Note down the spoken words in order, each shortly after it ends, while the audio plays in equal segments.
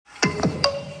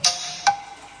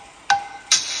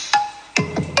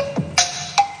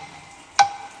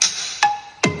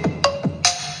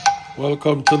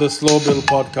Welcome to the Slow Bill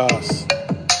Podcast.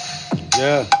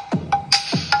 Yeah,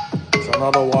 it's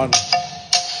another one.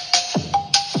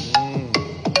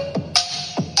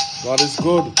 God is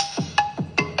good.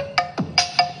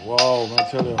 Wow, I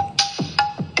tell you.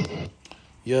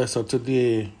 Yeah, so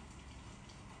today,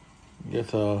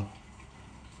 get another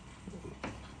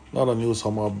news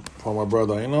from my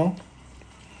brother,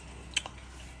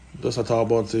 Just to talk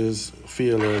about his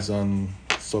failures and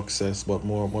success, but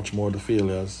much more the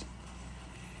failures.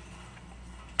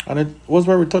 And it was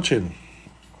very touching.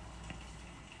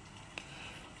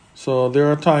 So there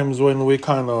are times when we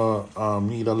kind of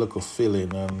need a little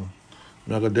feeling, and I'm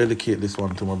going to dedicate this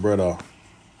one to my brother.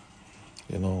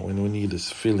 When we need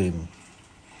this feeling.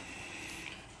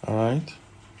 All right?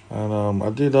 And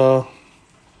I did a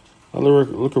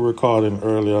little recording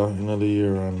earlier in the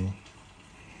year, and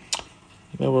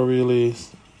never really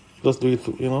just do it,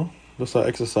 just to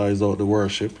exercise out the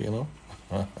worship,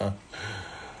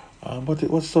 But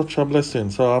it was such a blessing.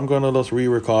 So I'm going to just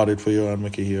re-record it for you and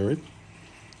make you hear it.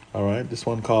 All right. This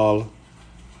one called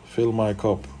Fill My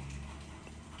Cup.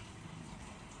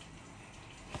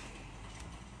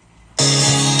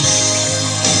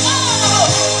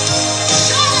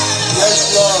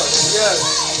 Yes, Lord. Yes.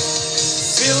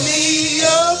 Fill me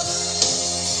up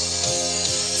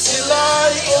till I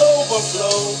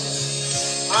overflow.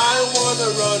 I want to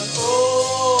run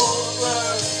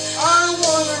over. I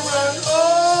want to run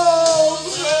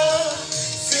over.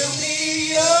 Fill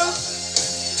me up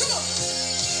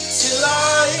till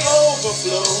I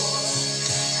overflow.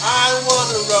 I want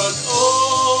to run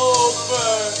over.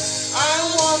 I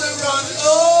want to run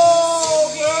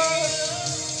over.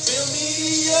 Fill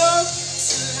me up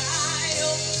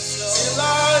till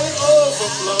I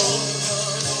overflow.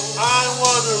 I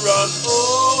want to run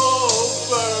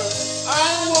over.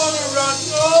 I want to run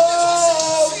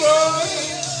over.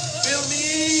 Fill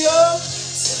me up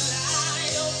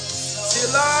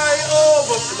till I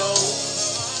overflow.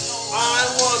 I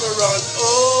want to run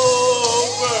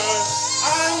over.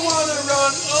 I want to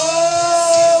run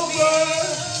over.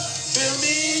 Fill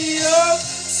me up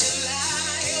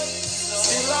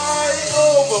till I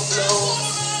overflow.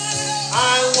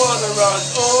 I want to run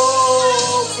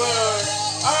over.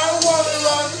 I want to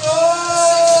run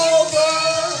over.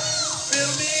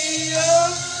 Fill me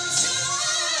up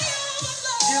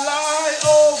till I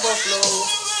overflow.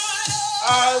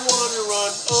 I want to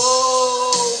run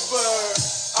over.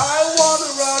 I want to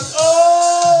run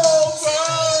over.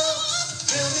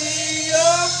 Fill me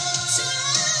up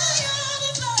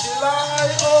till I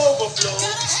overflow.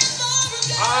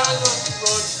 I want to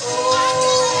run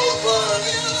over.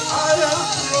 I have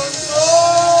to run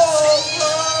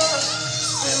over.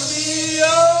 Fill me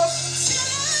up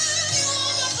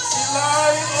till I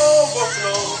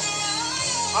overflow.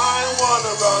 I want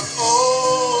to run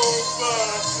over.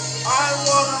 I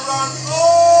want to run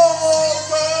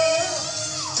over.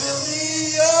 Fill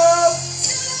me up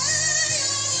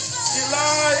till I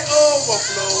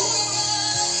overflow.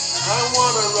 I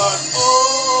want to run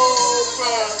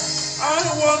over. I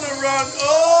want to run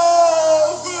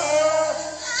over.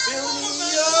 Fill me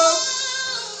up.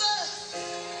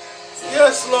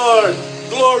 Yes, Lord.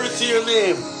 Glory to your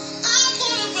name.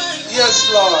 Yes,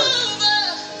 Lord.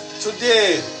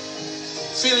 Today,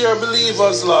 fill your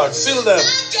believers, Lord. Fill them.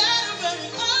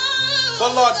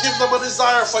 But Lord, give them a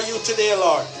desire for you today,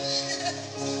 Lord.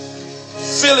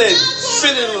 Fill in,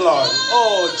 Lord.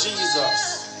 Oh,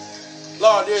 Jesus.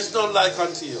 Lord, there is none like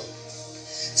unto you.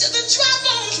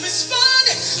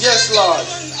 Yes, Lord.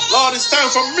 Lord, it's time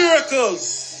for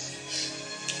miracles.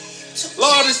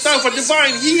 Lord, it's time for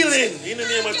divine healing in the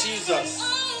name of Jesus.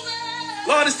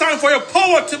 Lord, it's time for your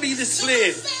power to be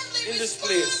displayed in this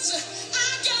place.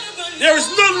 There is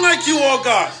none like you, oh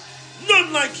God.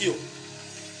 None like you.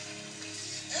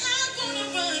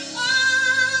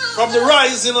 From the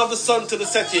rising of the sun to the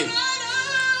setting,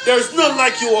 there is none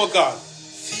like you, oh God.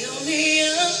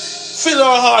 Fill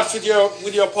our hearts with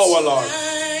your power, Lord.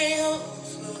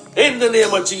 In the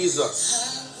name of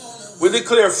Jesus, we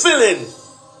declare filling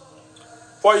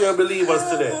for your believers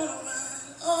today.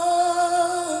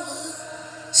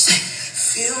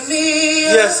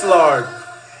 Yes, Lord.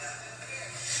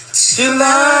 Till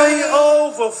I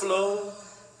overflow,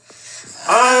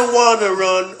 I want to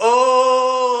run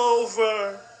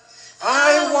over.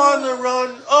 I want to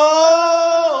run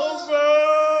over.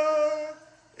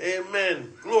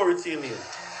 Amen. Glory to your name.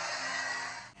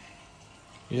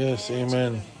 Yes,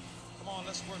 amen.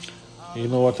 You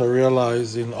know what I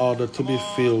realize? In order to be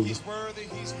filled,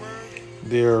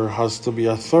 there has to be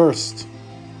a thirst.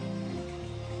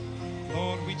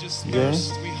 Lord, we just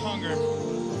thirst, we hunger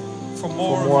for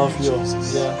more of you.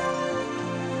 Jesus. Yeah.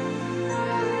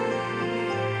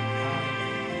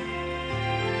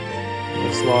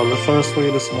 Yes, Lord, we thirst for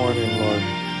you this morning, Lord,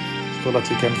 so that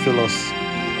you can fill us.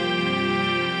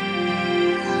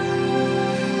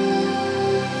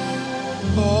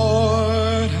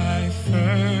 Lord, I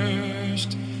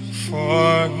thirst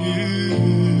for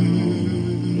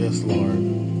you. Yes,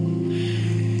 Lord.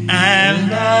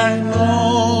 And I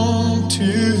long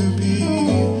to be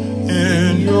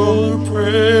in your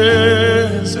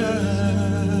presence.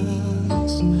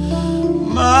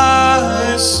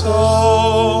 My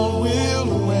soul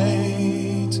will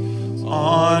wait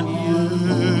on you.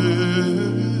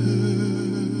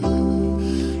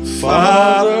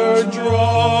 Father,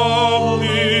 draw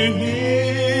me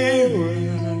nearer.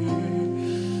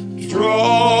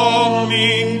 Draw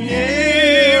me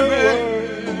nearer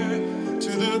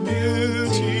to the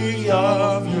beauty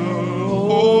of your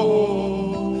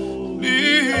holiness.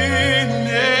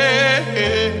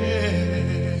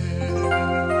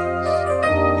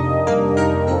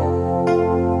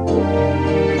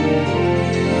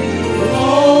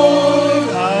 Lord,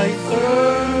 I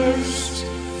thirst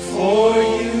for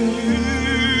you.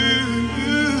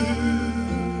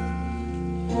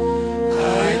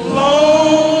 I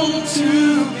long to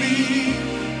be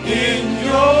in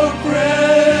your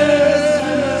presence.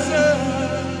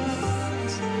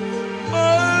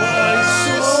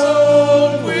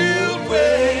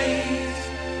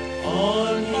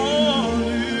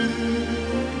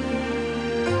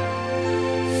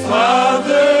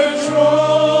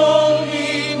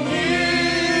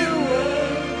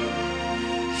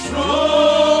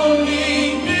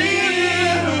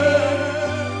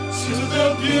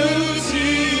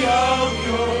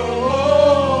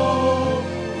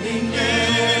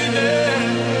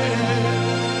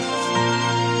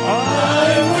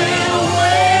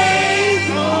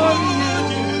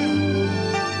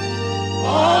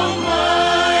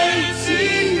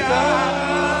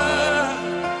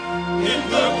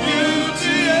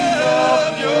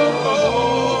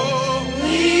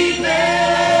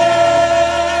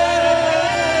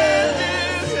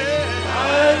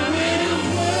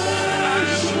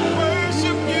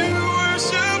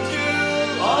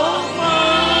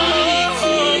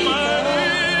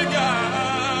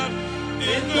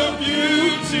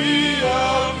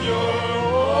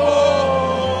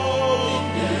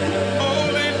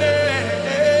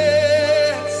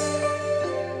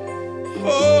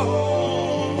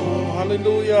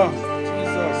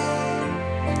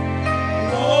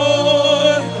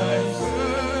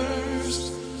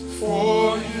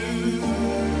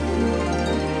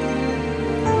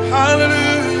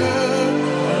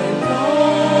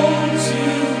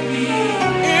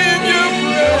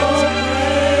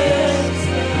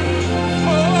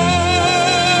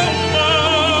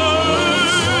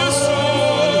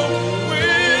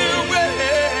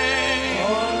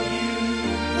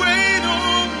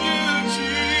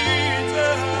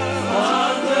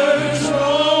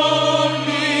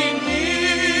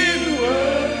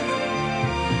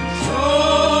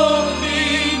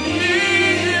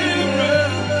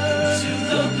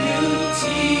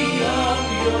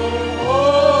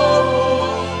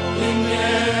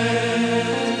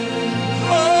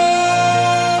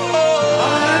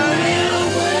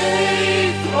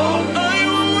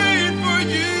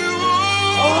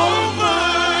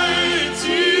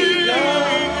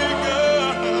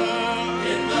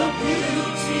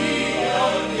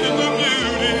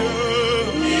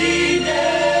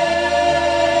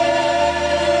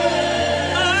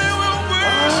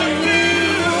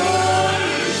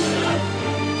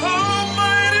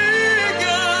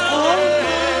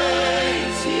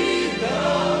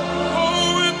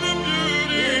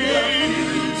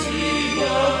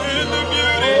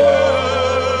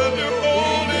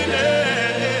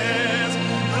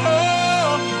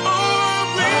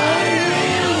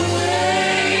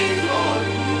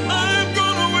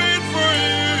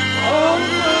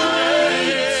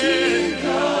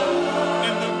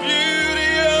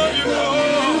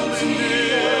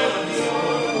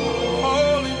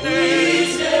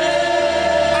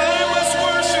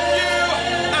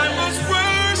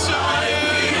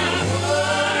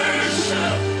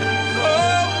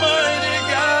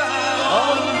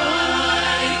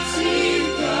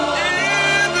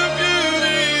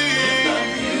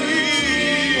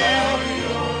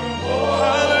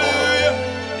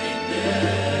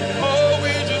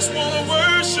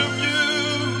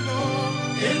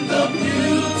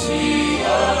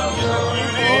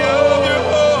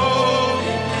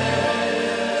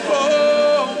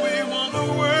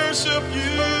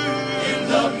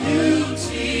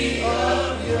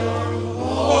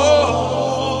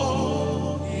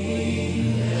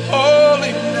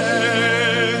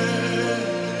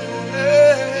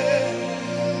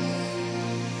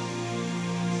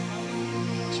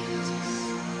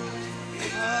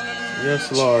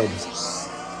 Yes, Lord.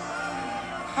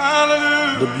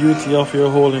 Hallelujah. The beauty of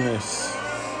your holiness.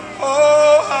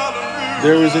 Oh, hallelujah.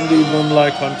 There is indeed none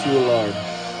like unto you, Lord.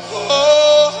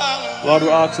 Oh, hallelujah. Lord, we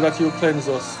ask that you cleanse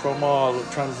us from all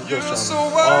transgressions,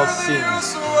 all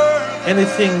sins.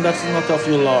 Anything that's not of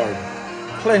you, Lord.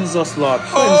 Cleanse us, Lord.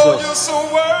 Cleanse us. You're so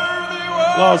worthy.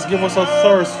 Lord, give us a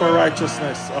thirst for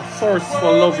righteousness, a thirst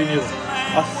for loving you,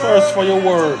 a thirst for your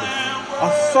word, a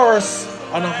thirst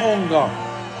and a hunger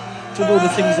to do the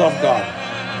things of God.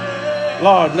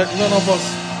 Lord, let none of us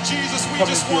Jesus, we come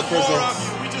just into your want more of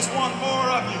presence you. We just want more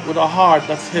of you. with a heart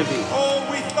that's heavy. Oh,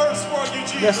 we thirst for you,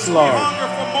 Jesus. Yes, Lord. We hunger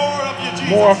for more of you, Jesus.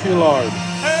 More of you, Lord.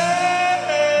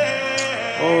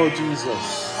 Hey. Oh,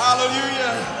 Jesus.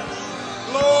 Hallelujah.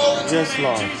 Glory to Yes, your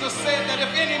name. Lord. Jesus said that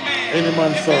if any man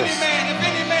thirst. if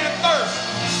any man thirsts,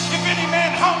 if any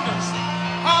man hungers,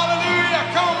 hallelujah,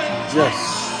 come and drink. Yes.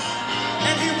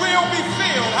 And he will be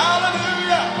filled. Hallelujah.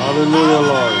 Hallelujah,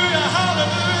 Lord.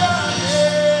 Hallelujah.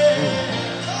 Yeah.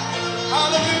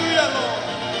 Hallelujah, Lord.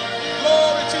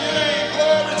 Glory to your name.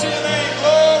 Glory to your name.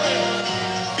 Glory.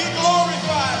 Be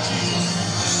glorified,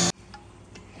 Jesus.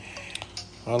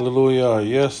 Hallelujah.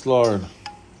 Yes, Lord.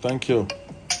 Thank you.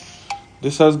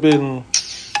 This has been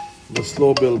the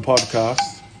Slow Build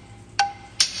podcast.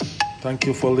 Thank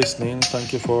you for listening.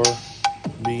 Thank you for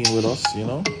being with us,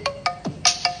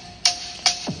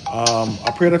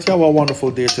 I pray that you have a wonderful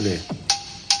day today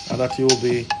and that you will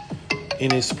be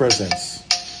in His presence,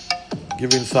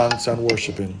 giving thanks and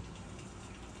worshiping.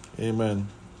 Amen.